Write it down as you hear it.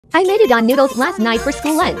I made udon noodles last night for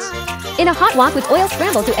school lunch. In a hot wok with oil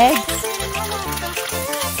scrambled to eggs.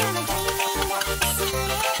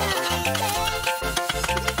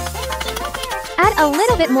 Add a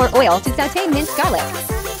little bit more oil to saute minced garlic.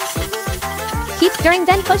 Keep stirring,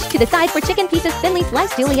 then push to the side for chicken pieces thinly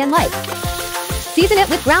sliced julienne-like. Season it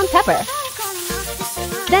with ground pepper.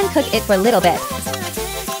 Then cook it for a little bit.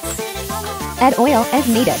 Add oil as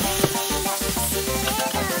needed.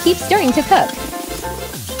 Keep stirring to cook.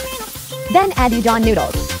 Then add udon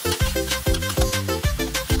noodles.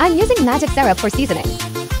 I'm using magic syrup for seasoning.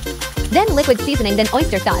 Then liquid seasoning, then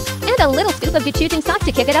oyster sauce, and a little scoop of gochujang sauce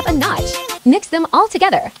to kick it up a notch. Mix them all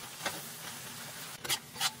together.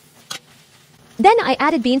 Then I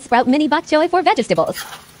added bean sprout mini bok choy for vegetables.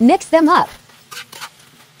 Mix them up.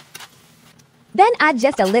 Then add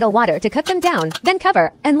just a little water to cook them down, then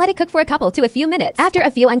cover and let it cook for a couple to a few minutes. After a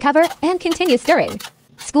few, uncover and continue stirring.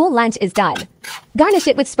 School lunch is done. Garnish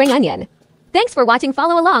it with spring onion. Thanks for watching.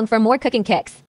 Follow along for more cooking kicks.